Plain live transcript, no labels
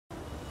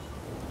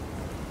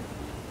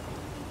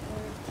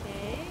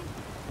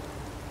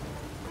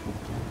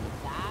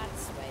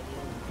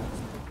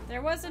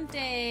There wasn't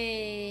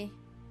a...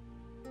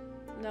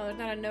 No, there's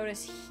not a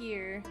notice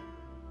here.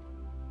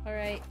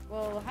 Alright,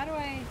 well, how do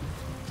I...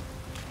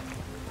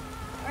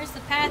 Where's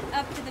the path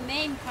up to the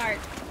main part?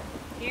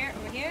 Here?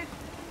 Over here?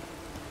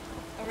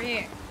 Over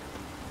here.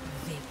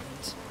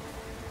 Vagrant.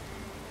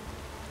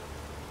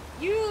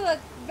 You look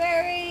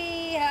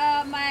very,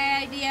 my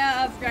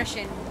idea of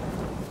Russian.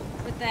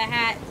 With the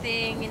hat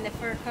thing and the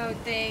fur coat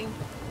thing.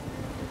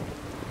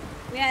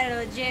 We had a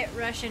legit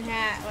Russian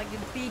hat, like a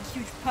big,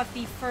 huge,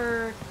 puffy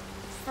fur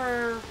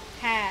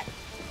hat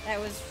that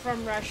was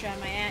from Russia.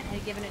 My aunt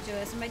had given it to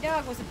us, and my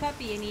dog was a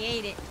puppy, and he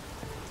ate it.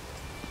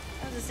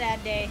 That was a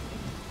sad day.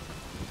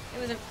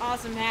 It was an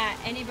awesome hat.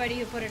 Anybody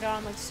who put it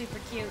on looked super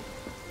cute.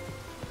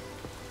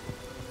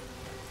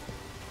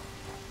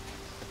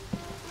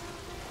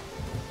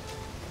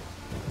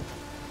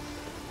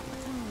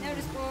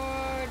 Notice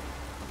board.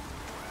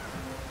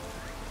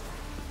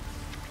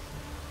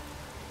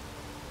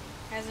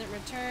 Hasn't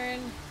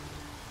returned.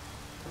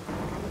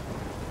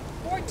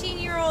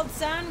 14-year-old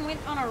son went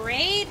on a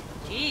raid?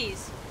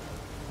 Jeez.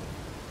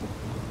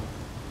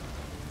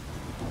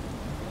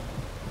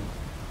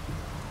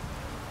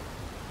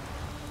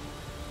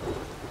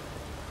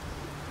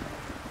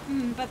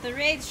 But the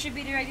raids should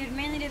be directed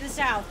mainly to the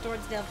south,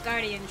 towards the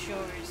Elfgardian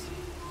shores.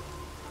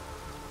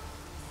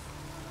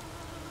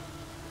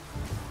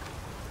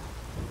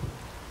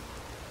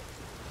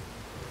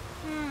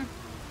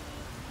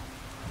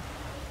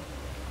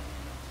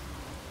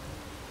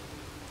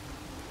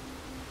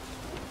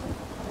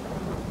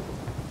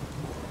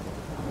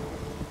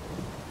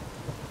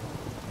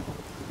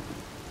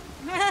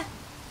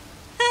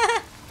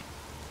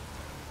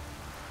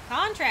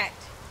 Contract.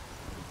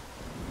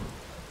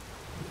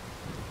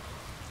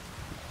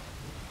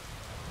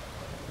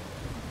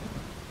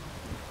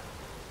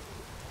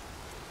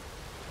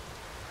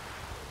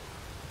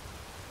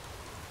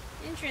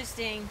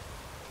 Interesting.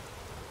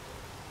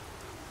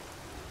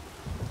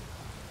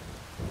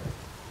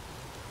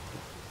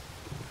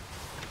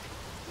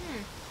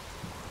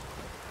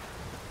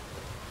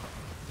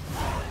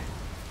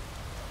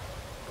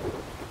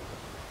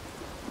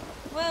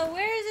 Well,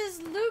 where does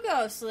this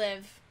Lugos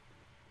live?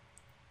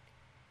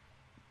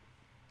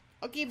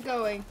 I'll keep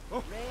going.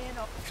 Oh. Rain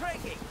up.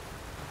 Crikey!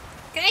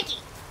 Crikey!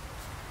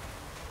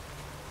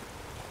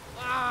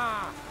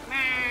 Ah!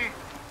 Meh.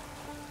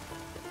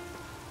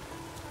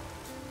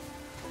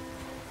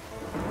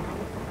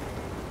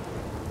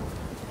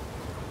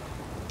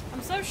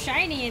 I'm so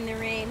shiny in the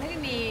rain. Look at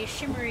me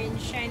shimmering,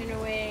 shining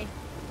away.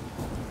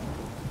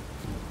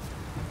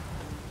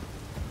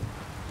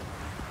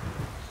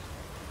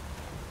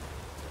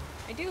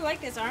 I do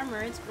like this armor.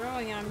 It's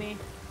growing on me.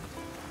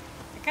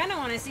 I kind of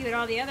want to see what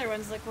all the other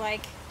ones look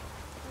like.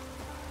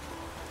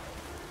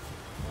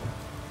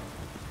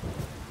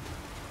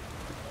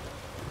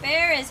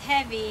 Bear is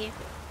heavy.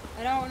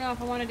 I don't know if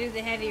I want to do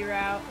the heavy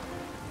route.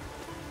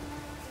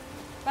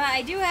 But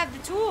I do have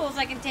the tools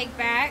I can take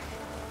back.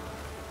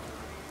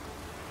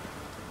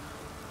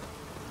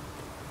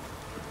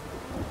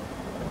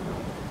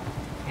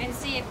 And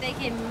see if they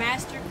can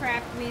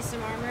mastercraft me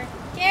some armor.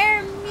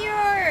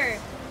 Muir!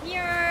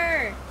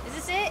 Muir! Is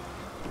this it?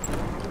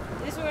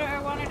 Is this what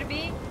I wanted to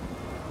be?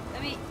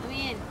 Let me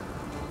in.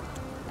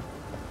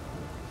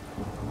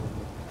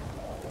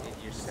 Did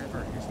you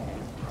sever his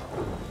head?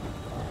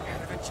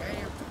 Out of a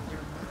jail,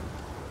 your mother.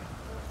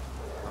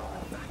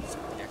 Oh, that's a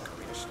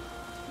decoration.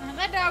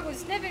 That dog was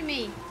sniffing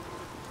me.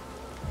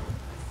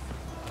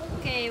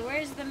 Okay,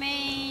 where's the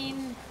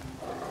main...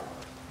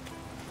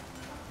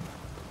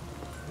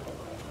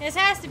 This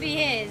has to be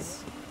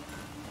his.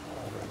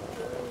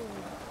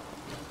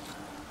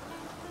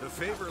 The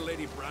favor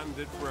Lady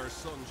branded for her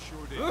son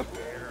sure did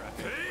bear a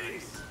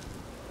face.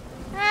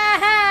 Ha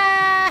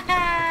ha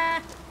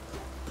ha!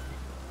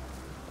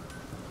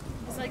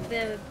 It's like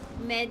the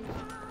med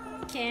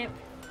camp.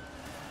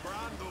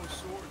 Brand those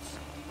swords,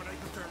 but I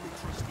prefer my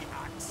trusty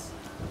axe.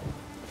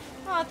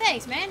 Oh,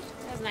 thanks, man.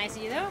 That was nice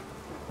of you, though.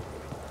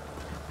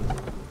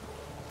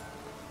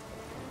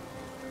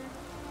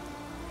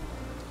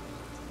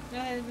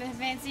 Nothing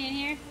fancy in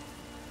here?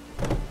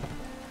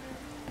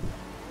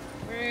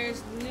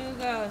 Where's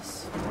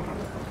Lugos?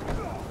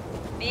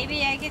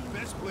 Maybe I could,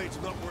 This blade's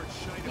not worth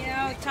shining. you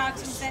know, talk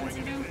some sense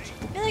into him.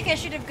 I feel like I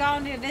should have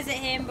gone to visit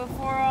him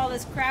before all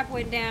this crap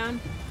went down.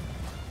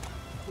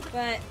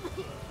 But,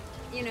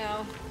 you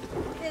know,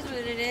 it is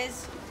what it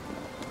is.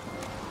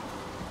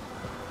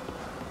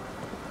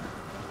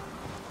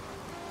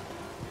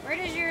 Where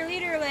does your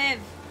leader live?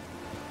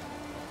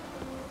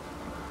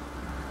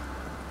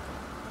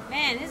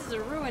 Man, this is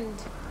a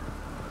ruined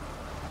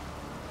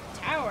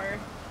tower.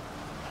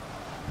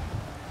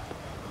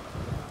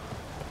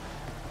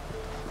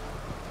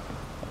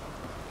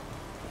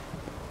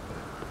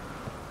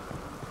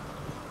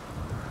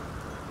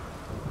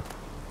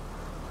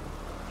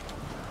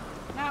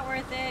 Not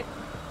worth it.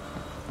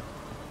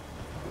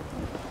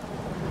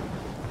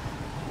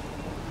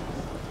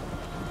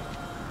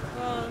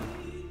 Well,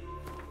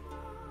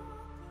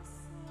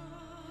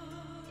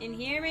 in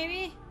here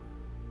maybe?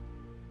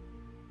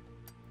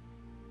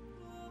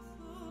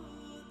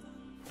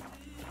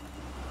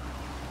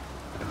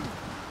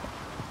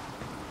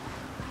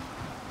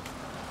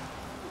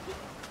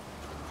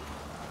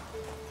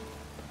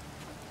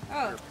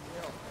 Oh, Your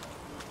pill.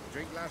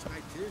 Drink last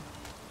night too?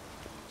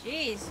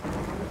 jeez.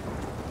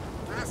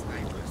 Last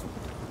night was...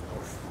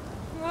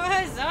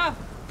 What is up?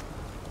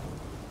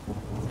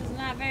 This is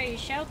not very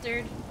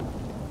sheltered.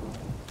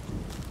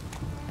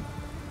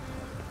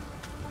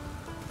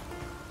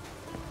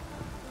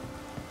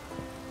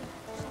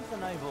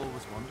 Something I've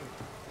always wondered.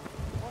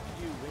 What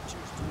do you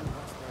witchers do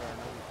once there are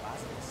no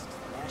basilisks,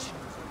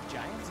 lashings, or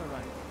giants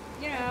around?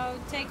 You know,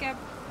 take up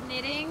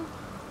knitting.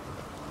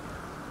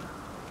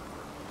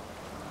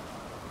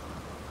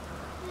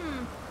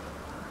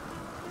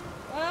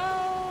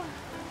 Well,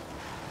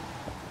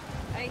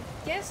 I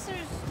guess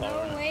there's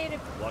no way to.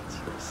 What's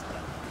your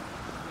step?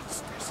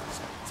 This is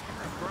a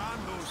terrible...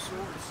 Brand those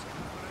swords.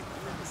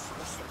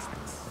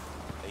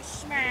 They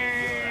smell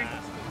your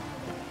ass.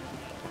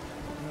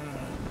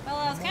 Well,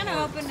 I was kind of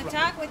hoping to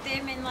talk with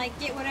him and like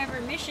get whatever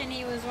mission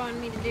he was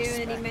wanting me to do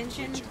that he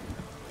mentioned.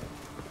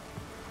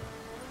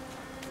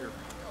 Your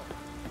pill.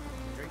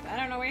 Drink... I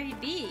don't know where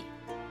he'd be.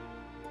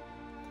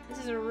 This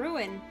is a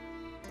ruin.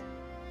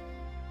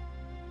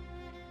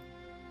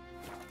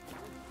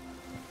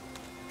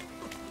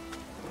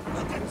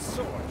 Look at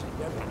sword.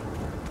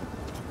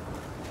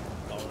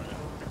 Foreigner,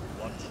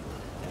 what's your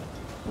debt?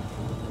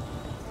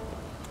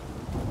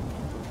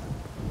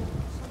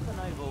 Something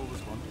I've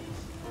always wondered.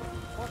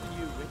 What do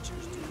you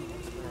witchers do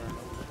once there are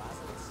no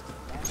basilisks,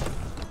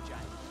 lashings, or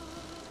giants?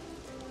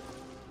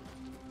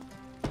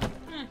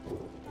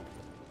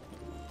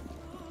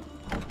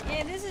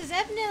 Yeah, this is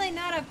definitely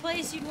not a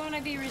place you'd want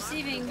to be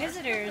receiving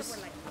visitors.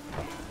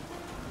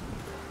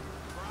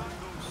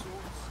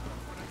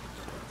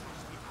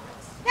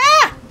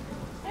 Ah!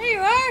 There you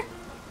are!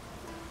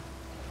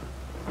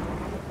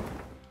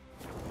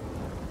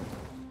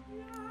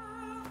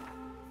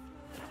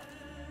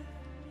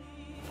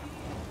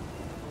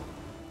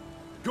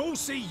 Go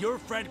see your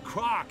friend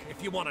Croc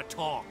if you want to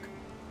talk.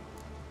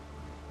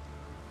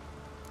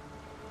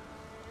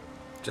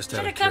 Just Should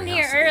out have of come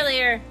here curiosity,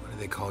 earlier. Why do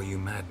they call you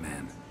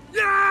Madman?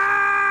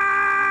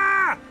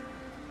 Yeah!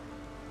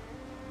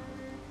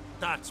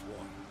 That's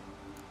why.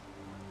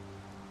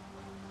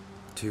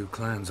 Two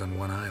clans on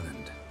one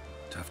island.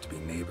 Tough to be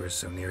neighbors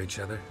so near each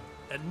other.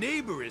 A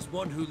neighbor is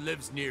one who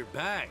lives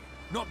nearby,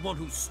 not one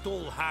who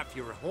stole half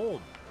your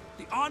home.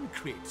 The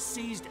Oncrate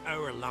seized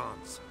our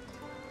lands.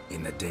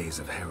 In the days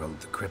of Harold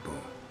the Cripple.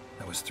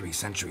 That was 3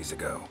 centuries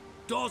ago.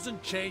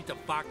 Doesn't change the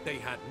fact they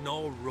had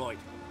no right.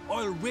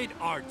 I'll rid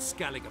Art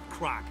Skellig of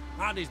Crack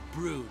and his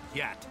brood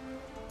yet.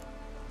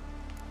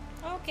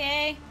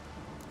 Okay.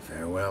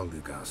 Farewell,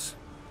 Lucas.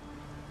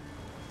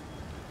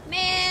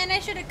 Man, I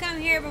should have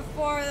come here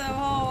before the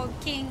whole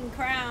king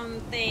crown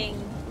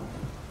thing.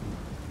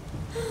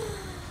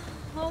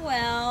 Oh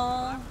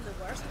well.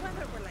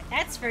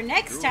 That's for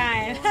next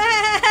time.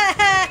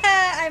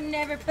 I'm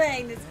never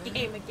playing this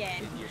game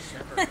again.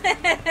 Head of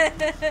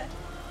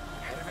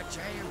a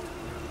giant.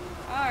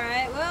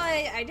 Alright, well,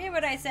 I did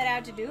what I set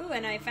out to do,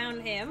 and I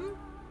found him.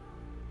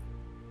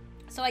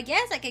 So I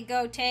guess I could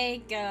go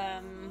take,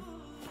 I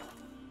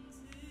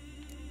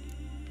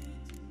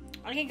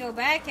could go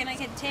back and I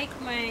could take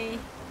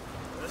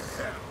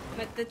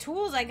but the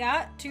tools I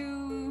got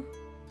to,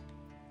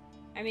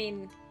 I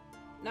mean,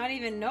 not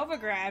even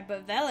Novigrad,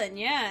 but Velen,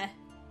 yeah.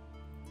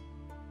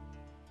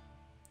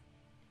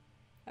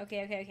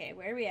 Okay,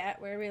 where are we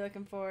at? Where are we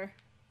looking for?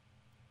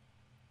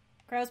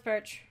 Crow's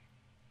Perch.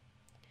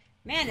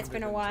 Man, it's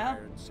been a while.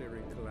 Tired,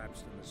 Ciri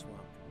collapsed in the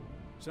swamp.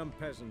 Some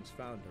peasants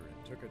found her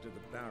and took her to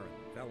the Baron,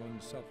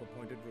 Velen's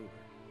self-appointed ruler.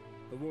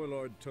 The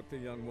warlord took the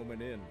young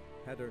woman in,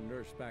 had her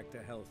nursed back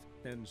to health,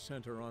 then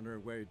sent her on her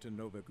way to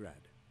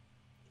Novigrad.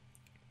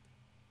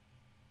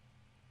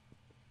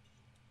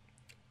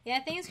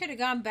 Yeah, things could have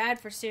gone bad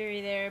for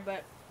Ciri there,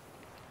 but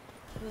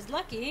I was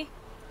lucky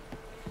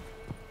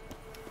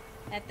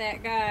that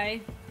that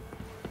guy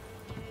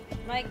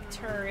liked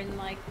her and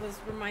like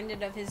was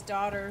reminded of his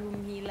daughter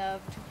whom he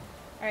loved.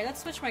 Alright, let's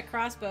switch my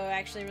crossbow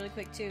actually really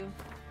quick too.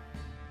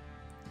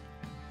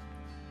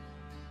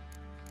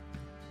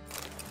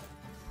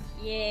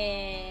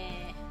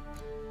 Yeah.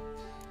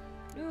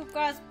 New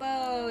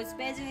crossbow. It's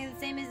basically the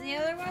same as the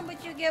other one,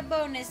 but you get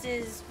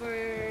bonuses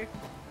for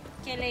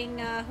killing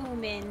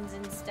humans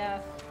and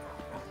stuff.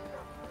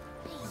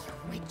 Hey,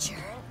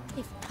 Witcher.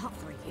 If not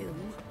for you.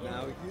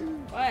 Now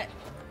you... What?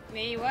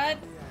 Me what?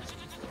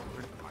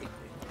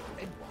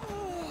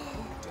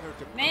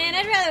 Man,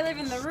 I'd rather live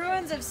in the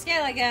ruins of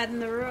Skellige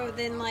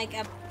than like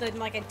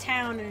a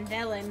town in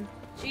Velen.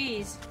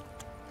 Jeez.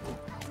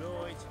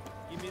 Right,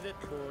 give me the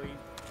coin.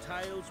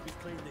 Tails, we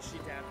clean the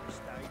shit out of the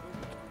stable.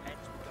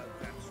 Heads, we go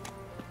grab some.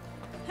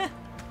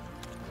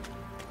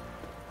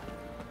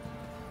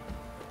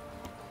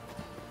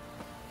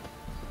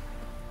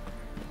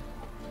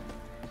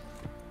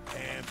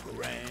 Pam,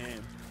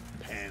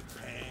 pam,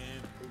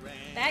 pam.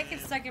 That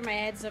gets stuck in my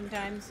head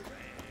sometimes.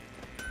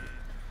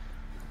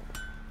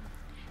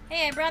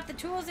 Hey, I brought the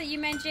tools that you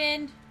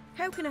mentioned.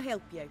 How can I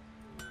help you?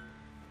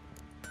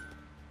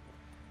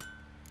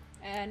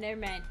 Never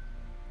mind.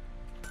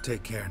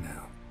 Take care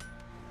now.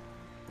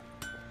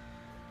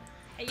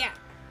 Yeah.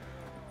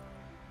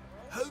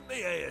 How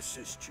may I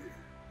assist you?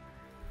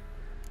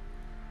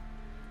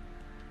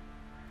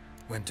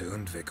 Went to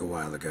Undvik a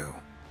while ago.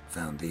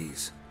 Found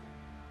these.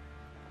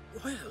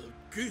 Well,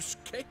 goose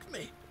kick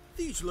me.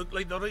 These look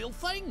like the real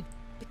thing.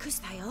 Because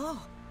they are.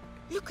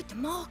 Look at the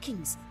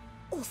markings.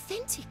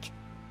 Authentic.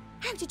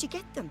 How did you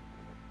get them?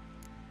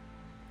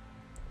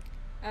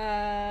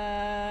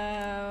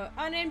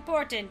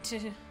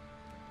 Unimportant.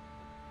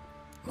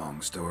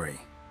 Long story.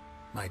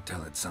 Might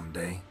tell it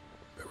someday.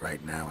 But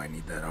right now I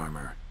need that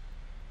armor.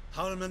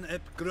 Harman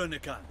ep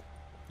Grönekan,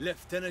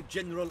 Lieutenant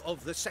General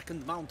of the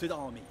 2nd Mounted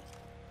Army.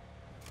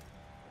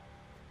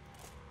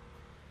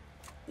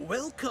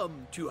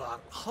 Welcome to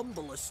our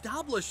humble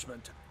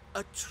establishment.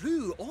 A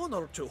true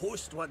honor to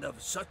host one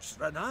of such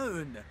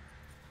renown.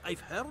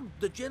 I've heard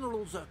the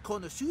General's a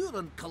connoisseur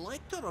and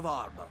collector of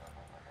armor.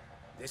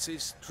 This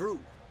is true,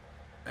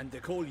 and they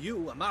call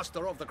you a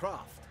master of the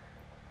craft.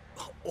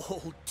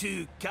 All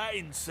too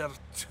kind, sir.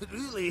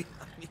 Truly.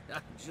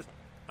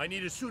 I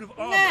need a suit of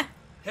armor. Nah.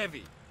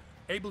 Heavy.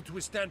 Able to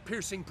withstand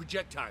piercing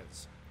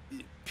projectiles.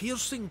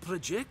 Piercing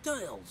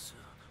projectiles?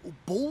 Oh,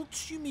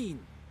 bolts, you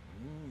mean?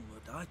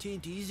 That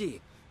ain't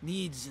easy.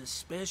 Needs a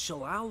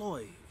special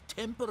alloy,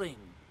 tempering.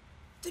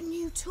 The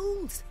new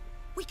tools.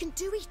 We can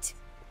do it.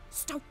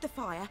 Stoke the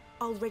fire,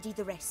 I'll ready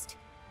the rest.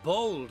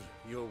 Bold,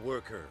 your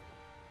worker.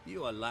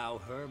 You allow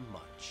her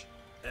much.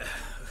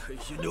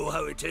 You know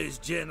how it is,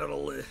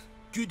 General.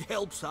 Good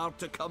help's hard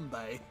to come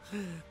by.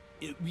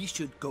 We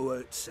should go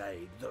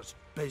outside. There's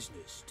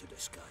business to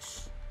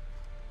discuss.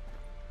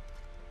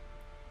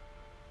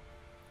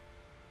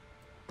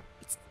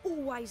 It's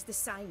always the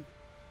same.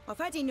 I've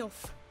had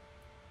enough.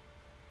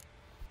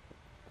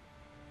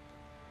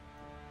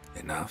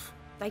 Enough?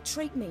 They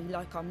treat me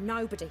like I'm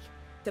nobody.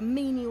 The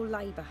menial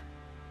labour.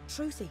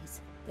 Truth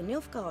is, the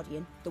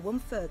Nilfgaardian, the one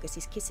Fergus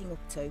is kissing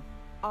up to,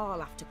 I'll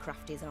have to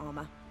craft his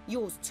armour.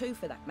 Yours too,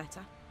 for that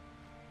matter.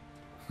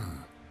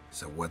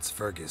 So what's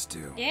Fergus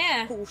do?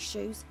 Yeah.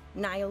 Horseshoes,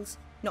 nails,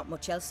 not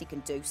much else he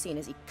can do, seeing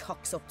as he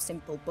cocks up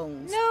simple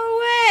bungs.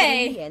 No But in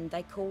way. the end,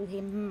 they call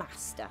him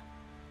Master.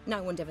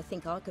 No one'd ever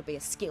think I could be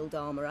a skilled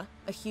armourer,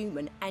 a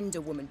human and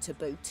a woman to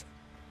boot.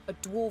 A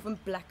dwarven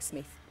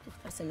blacksmith. Oh,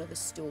 that's another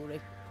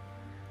story.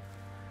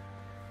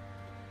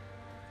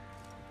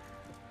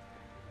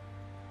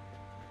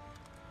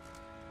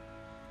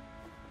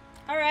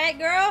 All right,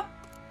 girl.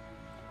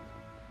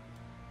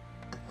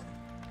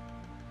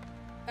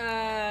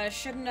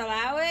 Shouldn't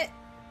allow it.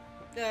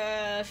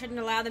 Shouldn't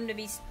allow them to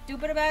be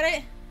stupid about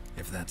it.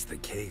 If that's the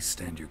case,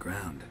 stand your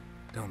ground.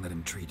 Don't let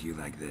him treat you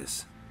like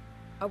this.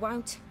 I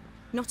won't.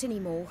 Not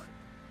anymore.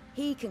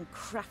 He can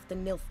craft the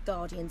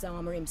Nilfgaardian's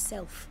armour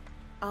himself.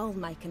 I'll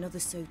make another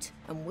suit,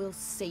 and we'll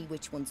see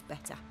which one's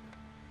better.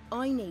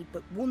 I need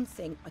but one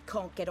thing I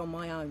can't get on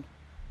my own.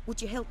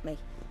 Would you help me?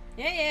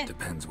 Yeah.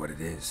 Depends what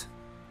it is.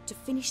 To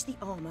finish the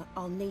armour,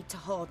 I'll need to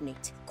harden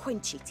it,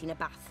 quench it in a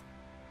bath.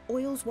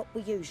 Oil's what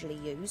we usually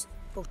use,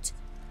 but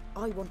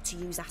I want to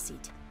use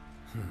acid.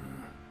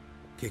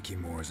 Kicky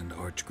Moors and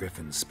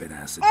Archgriffins spit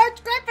acid.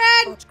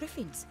 Archgriffin!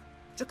 Archgriffins?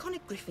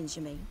 Draconic griffins,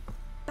 you mean?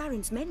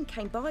 Baron's men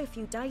came by a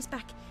few days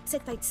back,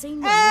 said they'd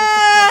seen one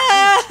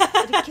north of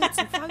Crouch Ridge. It had killed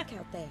some folk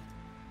out there.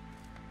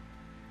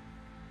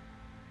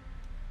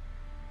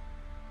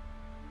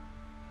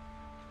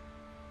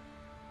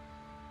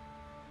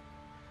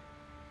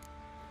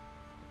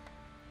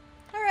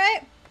 All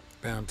right.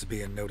 Bound to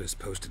be a notice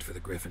posted for the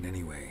Griffin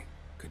anyway.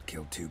 Could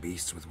kill two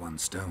beasts with one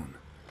stone.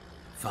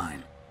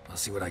 Fine, I'll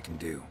see what I can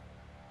do.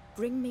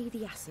 Bring me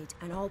the acid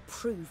and I'll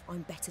prove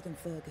I'm better than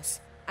Fergus.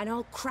 And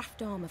I'll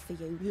craft armour for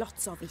you,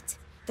 lots of it.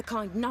 The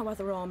kind no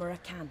other armourer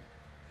can.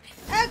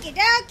 Okie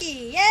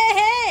dokie.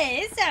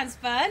 Yay! It sounds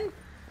fun.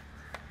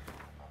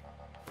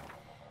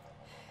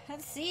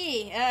 Let's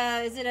see.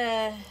 Is it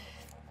a...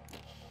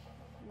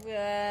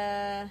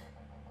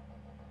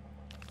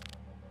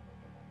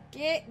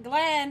 Get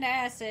gland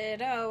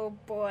acid. Oh,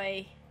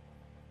 boy.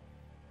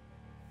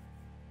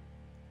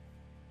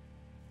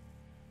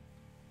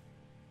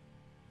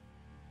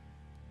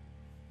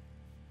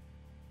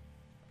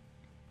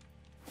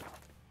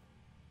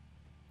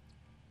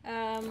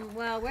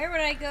 Well, where would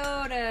I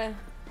go to...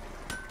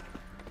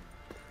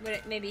 Would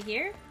it maybe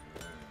here?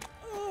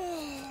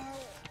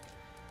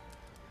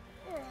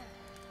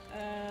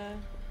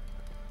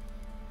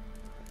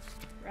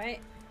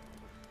 Right?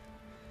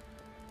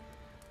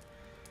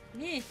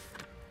 Yeah.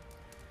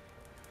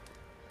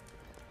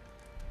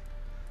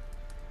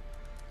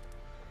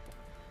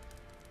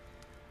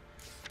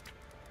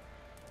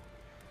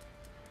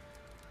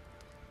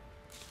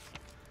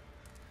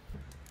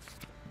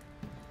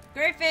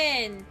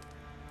 Griffin!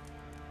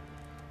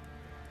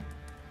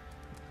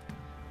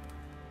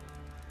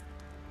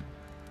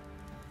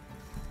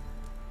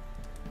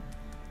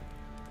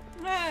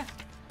 Ah.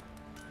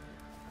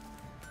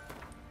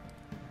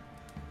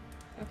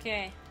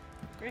 Okay.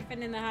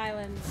 Griffin in the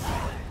Highlands.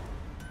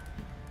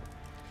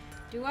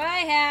 Do I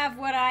have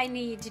what I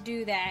need to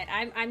do that?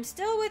 I'm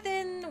still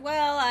within,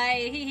 well,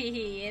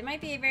 it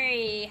might be a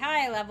very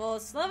high level.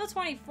 It's level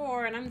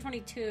 24 and I'm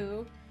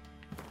 22.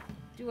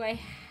 Do I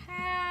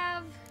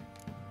have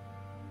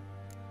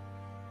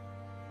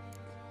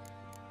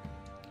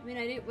I mean,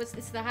 I did.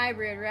 It's the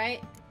hybrid,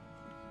 right?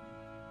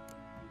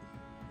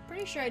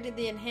 Pretty sure I did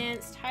the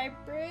enhanced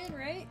hybrid,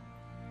 right?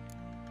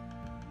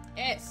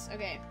 Yes.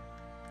 Okay.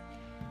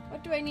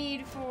 What do I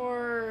need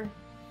for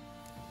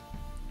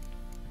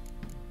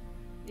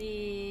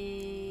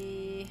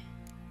the?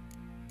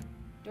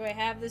 Do I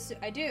have this?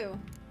 I do.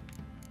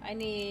 I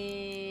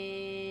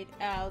need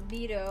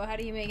albedo. How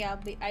do you make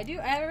albedo? I do.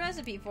 I have a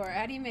recipe for it.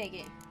 How do you make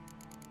it?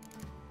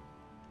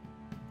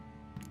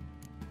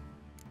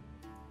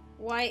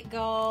 White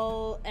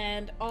gall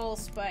and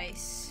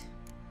allspice.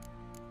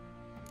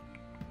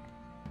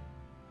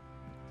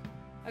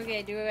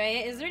 Okay,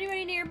 is there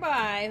anybody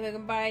nearby who I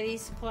can buy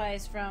these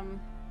supplies from?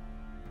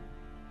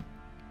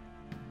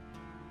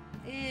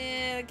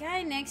 The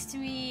guy next to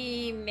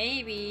me,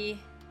 maybe.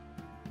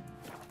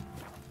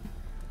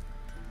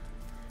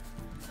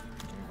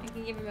 I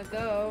can give him a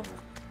go.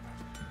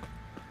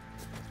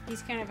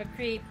 He's kind of a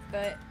creep,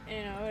 but,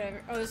 you know,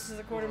 whatever. Oh, this is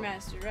the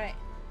quartermaster, right.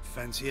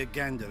 Fancy a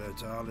gander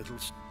at our little...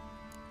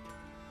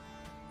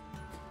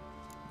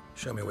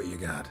 Show me what you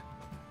got.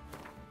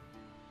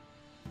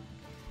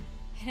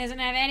 He doesn't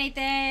have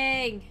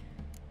anything.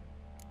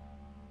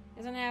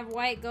 Doesn't have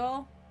white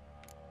gull.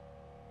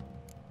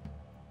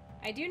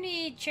 I do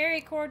need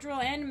cherry cordial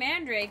and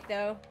mandrake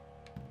though.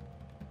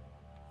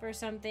 For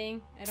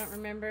something. I don't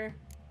remember.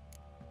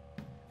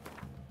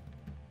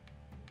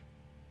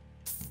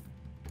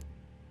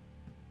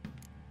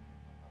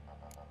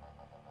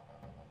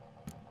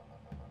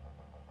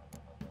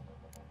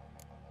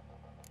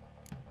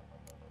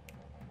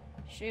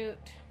 Shoot.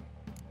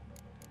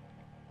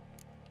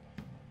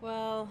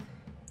 Well...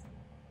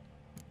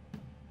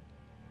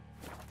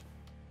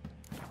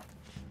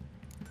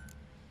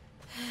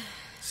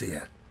 See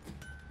ya.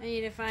 I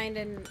need to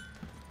find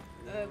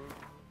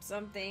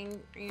something.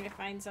 I need to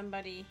find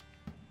somebody.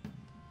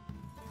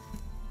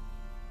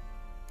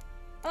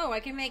 Oh, I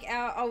can make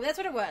out. Oh, that's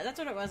what it was. That's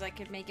what it was. I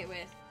could make it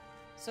with.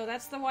 So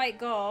that's the white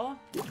gall.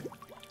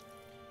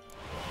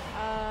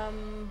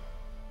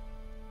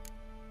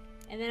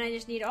 And then I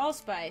just need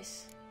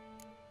allspice.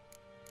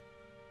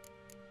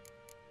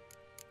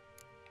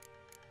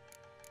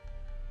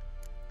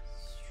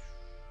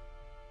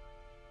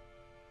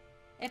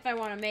 If I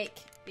want to make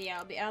the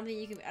albi, I don't think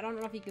you can. I don't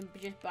know if you can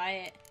just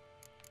buy it.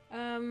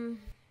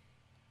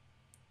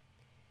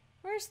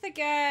 Where's the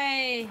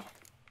guy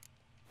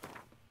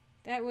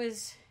that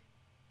was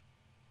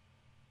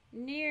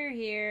near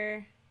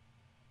here?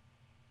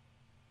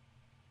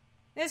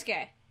 This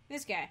guy.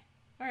 This guy.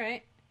 All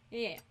right.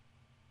 Yeah.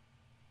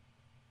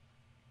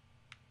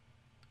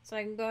 So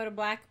I can go to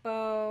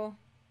Blackbow.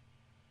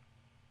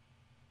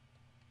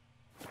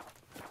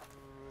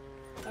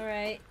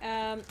 Alright,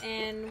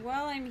 and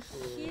while I'm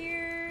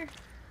here,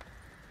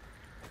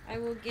 I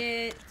will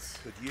get...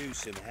 Could use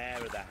some hair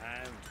of the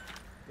hound.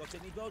 Got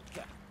any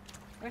vodka?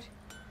 What?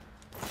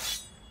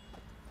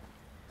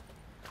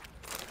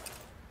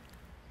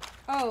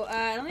 Oh,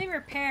 let me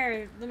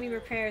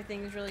repair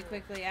things really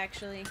quickly,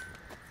 actually.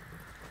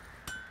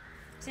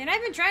 See, and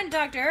I've been trying to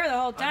talk to her the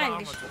whole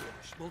time.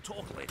 We'll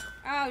talk later.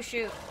 Oh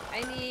shoot!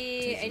 I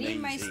need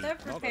my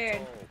stuff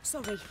repaired.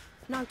 Sorry,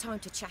 no time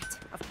to chat.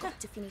 I've got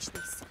to finish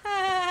this.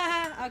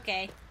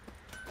 Okay.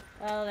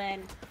 Well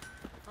then.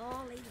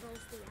 All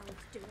evil's the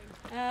elves doing.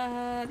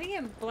 I think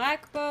in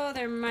Blackbow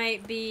there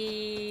might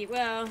be.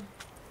 Well,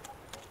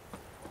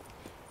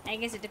 I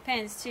guess it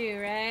depends too,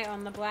 right?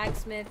 On the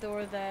blacksmith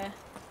or the.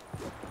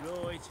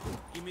 Right,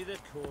 give me the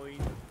coin.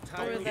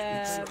 Or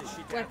the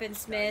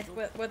weaponsmith,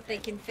 what they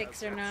can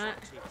fix or not.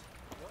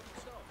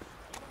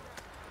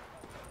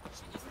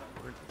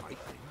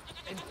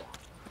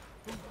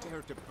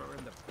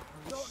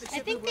 I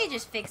think they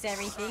just fix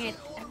everything,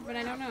 but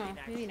I don't know.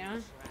 Maybe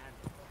not.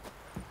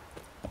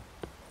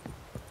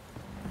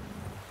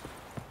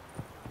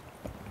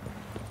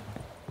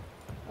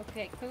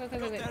 Okay, quick. Go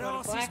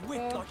to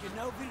Blackbow.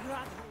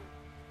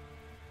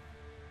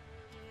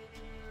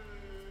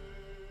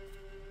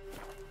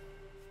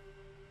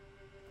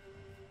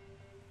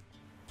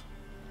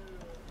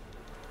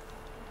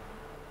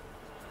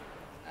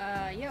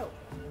 Yo.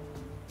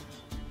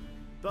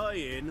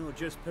 Buy-in or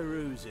just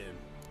perusing?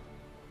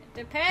 It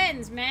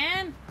depends,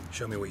 man.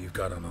 Show me what you've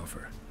got on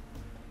offer.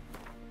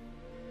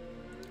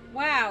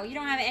 Wow, you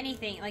don't have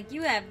anything. Like,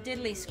 you have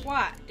diddly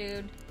squat,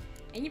 dude.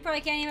 And you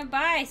probably can't even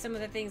buy some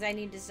of the things I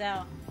need to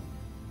sell.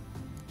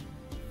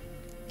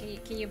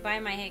 Can you buy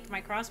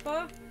my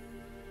crossbow?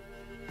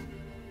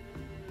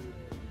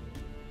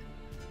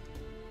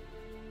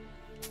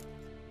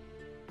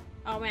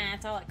 Oh man,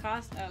 that's all it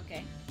costs? Oh,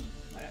 okay.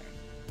 Whatever.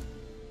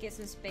 Get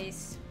some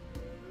space.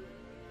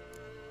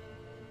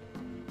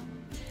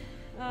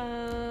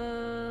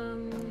 I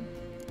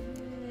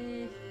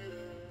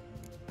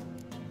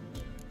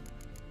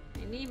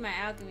need my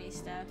alchemy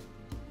stuff.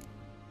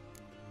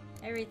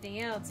 Everything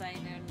else I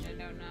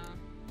don't know.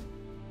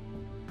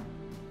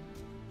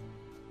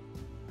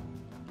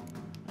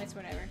 That's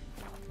whatever.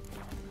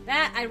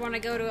 That I'd want to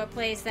go to a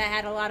place that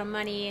had a lot of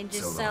money and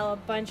just sell a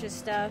bunch of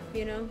stuff,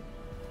 you know?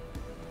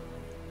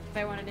 If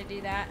I wanted to do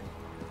that.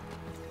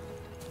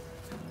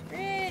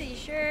 Pretty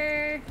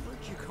sure.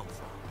 Where'd you come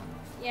from?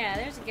 Yeah,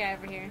 there's a guy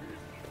over here.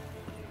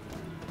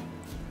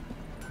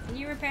 Can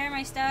you repair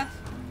my stuff?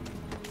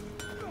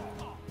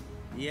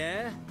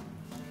 Yeah?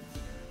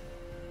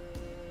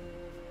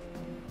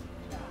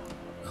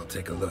 I'll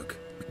take a look.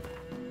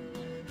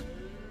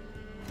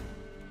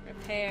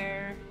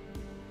 Repair.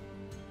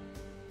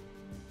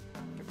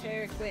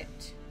 Repair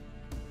equipped.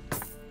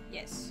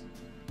 Yes.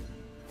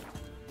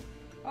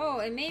 Oh,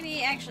 and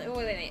maybe actually. Oh,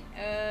 wait.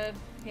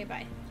 Okay,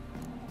 bye.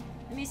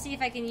 Let me see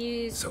if I can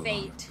use So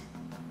fate. long.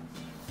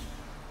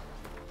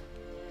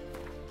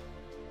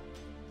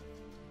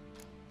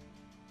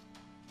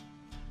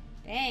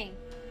 Dang.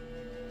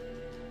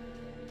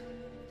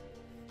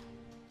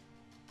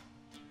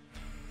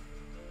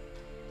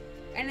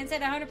 And it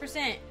said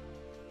 100%.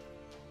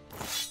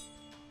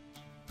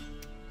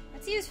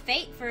 Let's use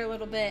fate for a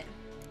little bit.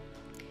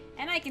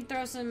 And I can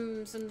throw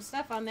some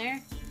stuff on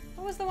there.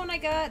 What was the one I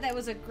got that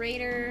was a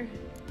greater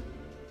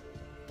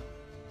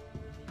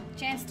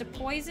chance to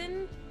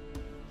poison?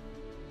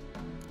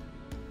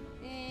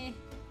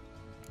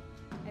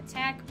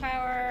 Attack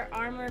power,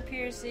 armor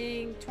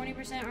piercing,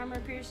 20%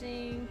 armor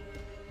piercing.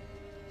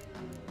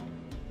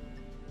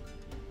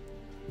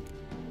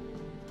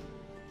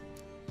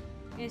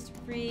 Chance to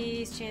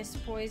freeze, chance to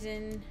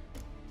poison.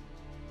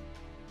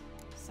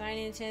 Sign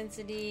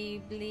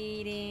intensity,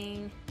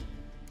 bleeding.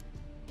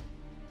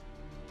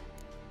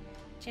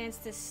 Chance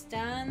to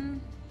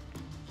stun.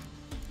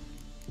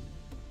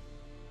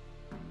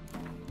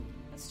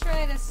 Let's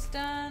try to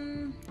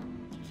stun.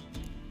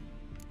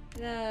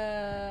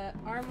 The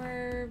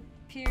armor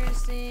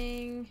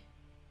piercing.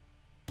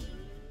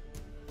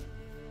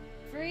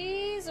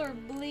 Freeze or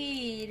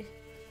bleed?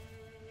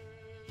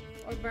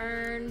 Or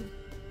burn?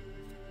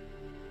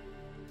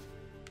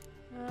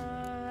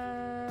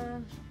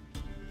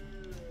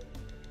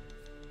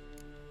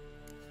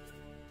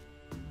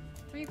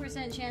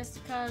 3% chance to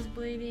cause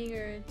bleeding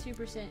or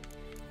 2%.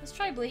 Let's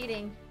try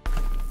bleeding.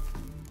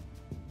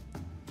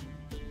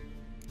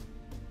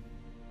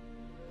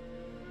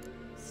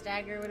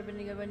 Stagger would have been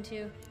a good one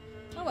too.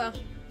 Oh well.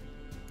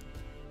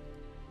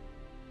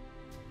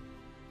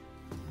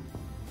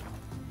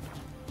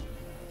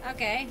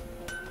 Okay.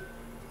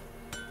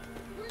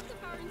 Where's the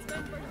Baron's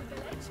men burn the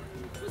village?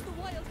 It was the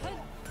wild hunt.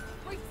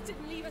 Wraiths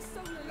didn't leave a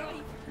soul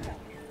alive.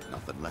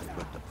 Nothing left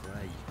but to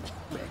pray.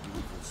 Begging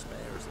for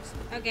spares us.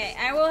 Okay,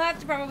 I will have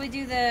to probably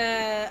do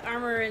the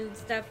armor and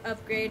stuff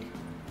upgrade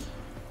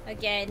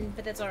again,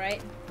 but that's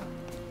alright.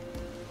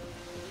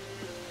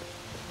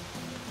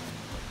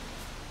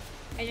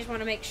 I just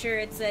want to make sure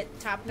it's at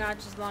top notch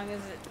as long as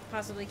it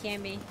possibly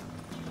can be.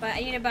 But I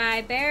need to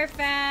buy bear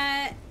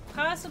fat,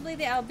 possibly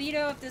the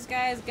albedo if this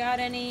guy's got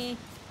any.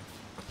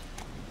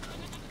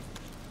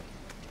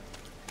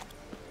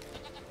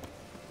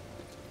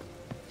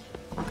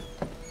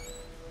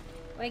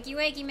 Wakey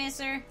wakey,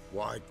 mister.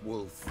 White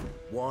wolf.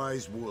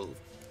 Wise wolf.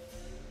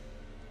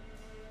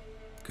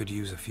 Could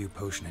use a few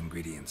potion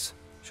ingredients.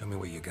 Show me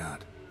what you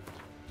got.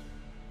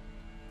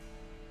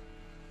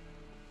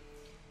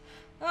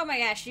 Oh my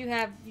gosh, you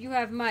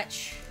have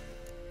much.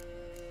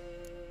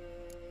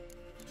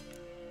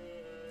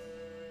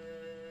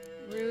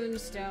 Rune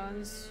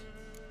stones.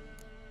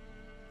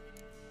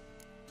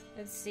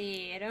 Let's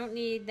see, I don't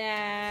need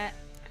that.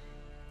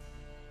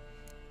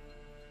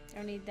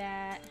 Don't need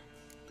that.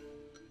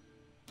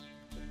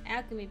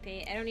 Alchemy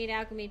paste. I don't need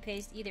alchemy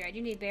paste either. I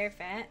do need bear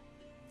fat.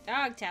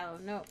 Dog tallow,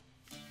 no.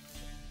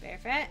 Bear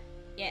fat?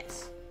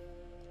 Yes.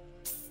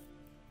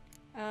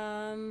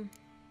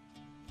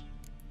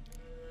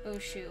 Oh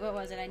shoot, what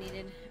was it I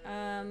needed?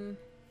 I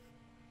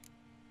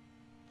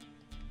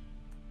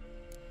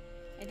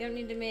don't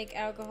need to make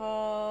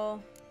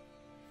alcohol.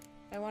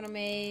 I want to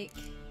make...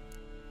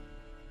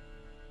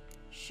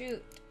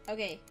 Shoot.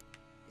 Okay.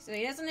 So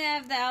he doesn't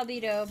have the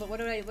albedo, but what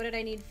did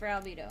I need for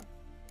albedo?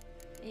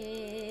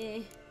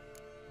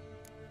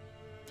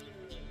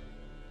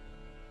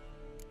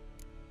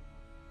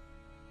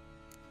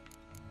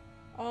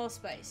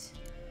 Allspice.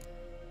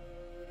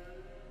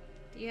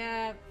 Do you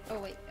have... Oh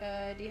wait,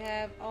 do you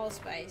have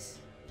allspice?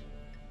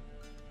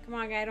 Come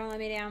on, guy, don't let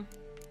me down.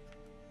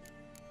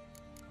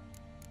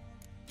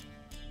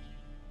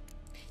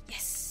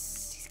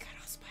 Yes! He's got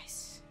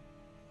allspice.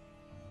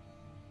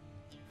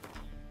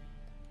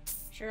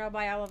 Sure, I'll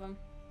buy all of them.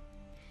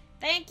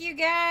 Thank you,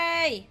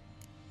 guy!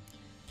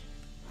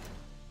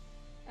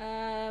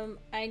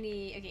 I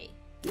need... Okay.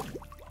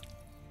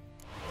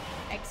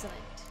 Excellent.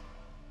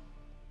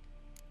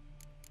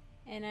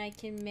 And I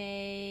can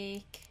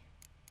make...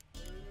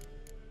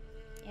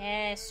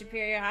 Yes,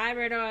 superior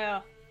hybrid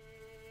oil.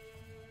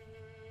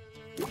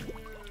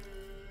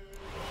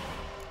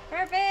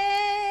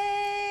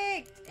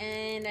 Perfect!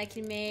 And I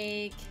can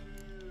make...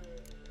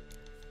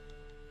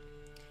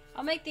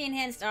 I'll make the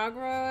enhanced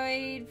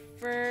agroid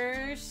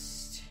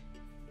first.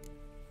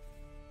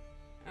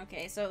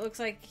 Okay, so it looks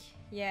like...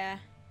 Yeah.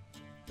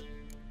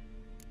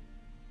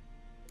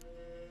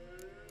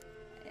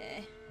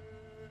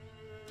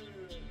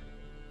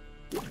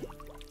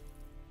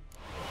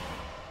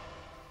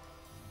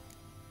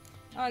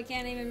 Oh, I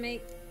can't even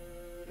make...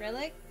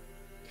 Relic?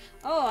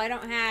 Oh, I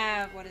don't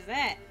have... What is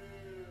that?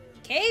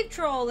 Cave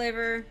troll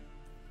liver.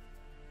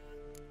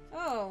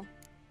 Oh.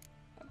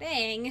 Oh,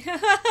 dang.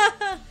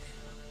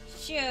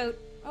 Shoot.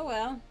 Oh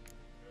well.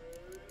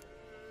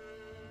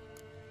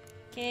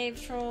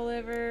 Cave troll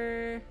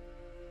liver.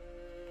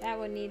 That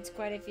one needs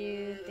quite a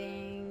few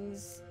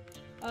things.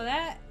 Oh,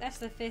 that's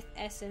the 5th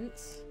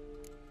essence.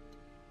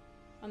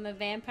 On the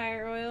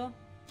vampire oil.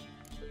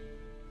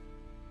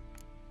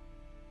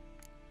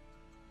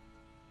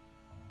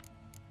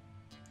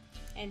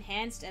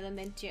 Enhanced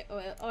elemental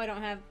oil. Oh, I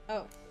don't have...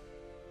 Oh.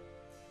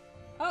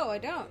 Oh, I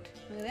don't.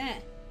 Look at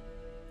that.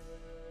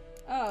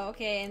 Oh,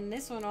 okay, and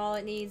this one, all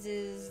it needs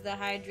is the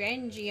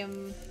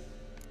hydrangeum.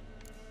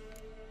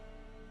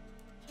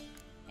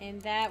 And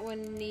that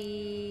one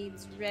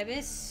needs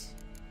rebus.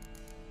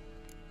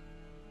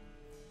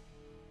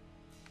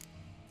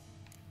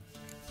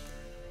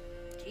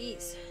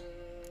 Jeez.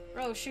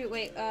 Oh, shoot,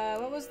 wait,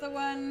 what was the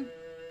one?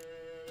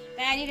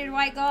 I needed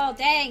white gold,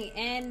 dang,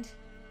 and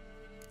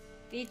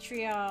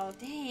vitriol,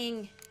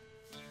 dang.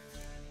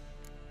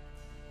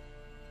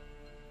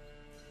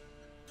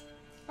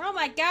 Oh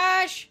my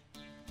gosh!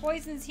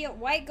 Poisons heal,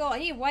 white gold, I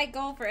need white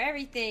gold for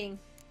everything.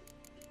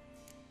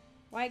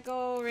 White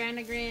gold,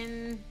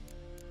 ranagrin.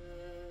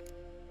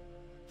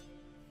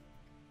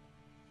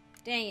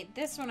 Dang it,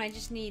 this one I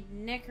just need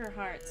Necker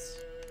hearts.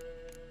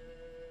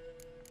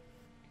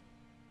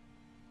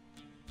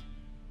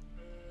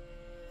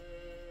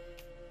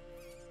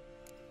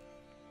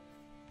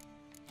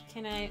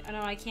 Can I? Oh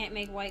no, I can't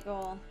make white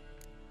gold.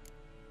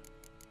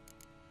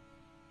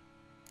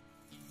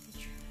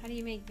 How do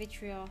you make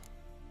vitriol?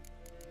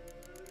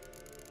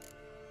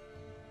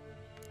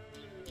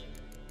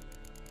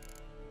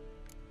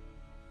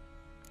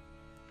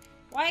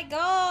 White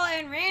gold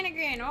and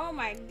ranagrin! Oh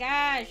my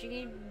gosh, you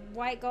need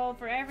white gold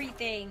for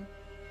everything.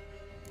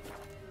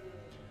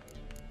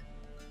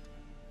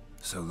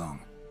 So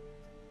long.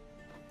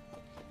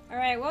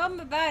 Alright, well, I'm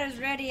about as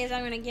ready as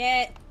I'm gonna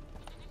get.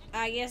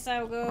 I guess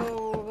I'll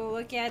go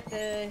look at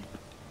the...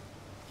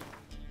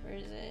 Where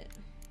is it?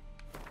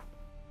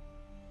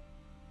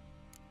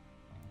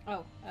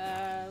 Oh,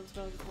 let's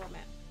go look at the world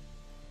map.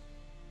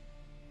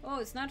 Oh,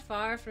 it's not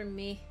far from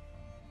me.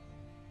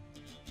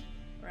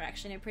 We're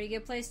actually in a pretty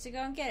good place to go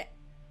and get it.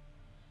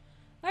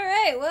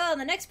 Alright, well, in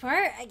the next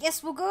part, I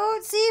guess we'll go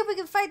and see if we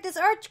can fight this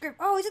arch group.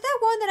 Oh, is it that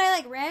one that I,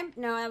 like, rammed?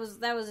 No,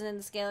 that wasn't in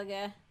the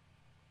Skellige.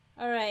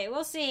 Alright,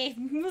 we'll see.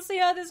 We'll see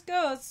how this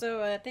goes.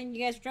 So, thank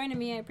you guys for joining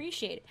me. I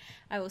appreciate it.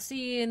 I will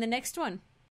see you in the next one.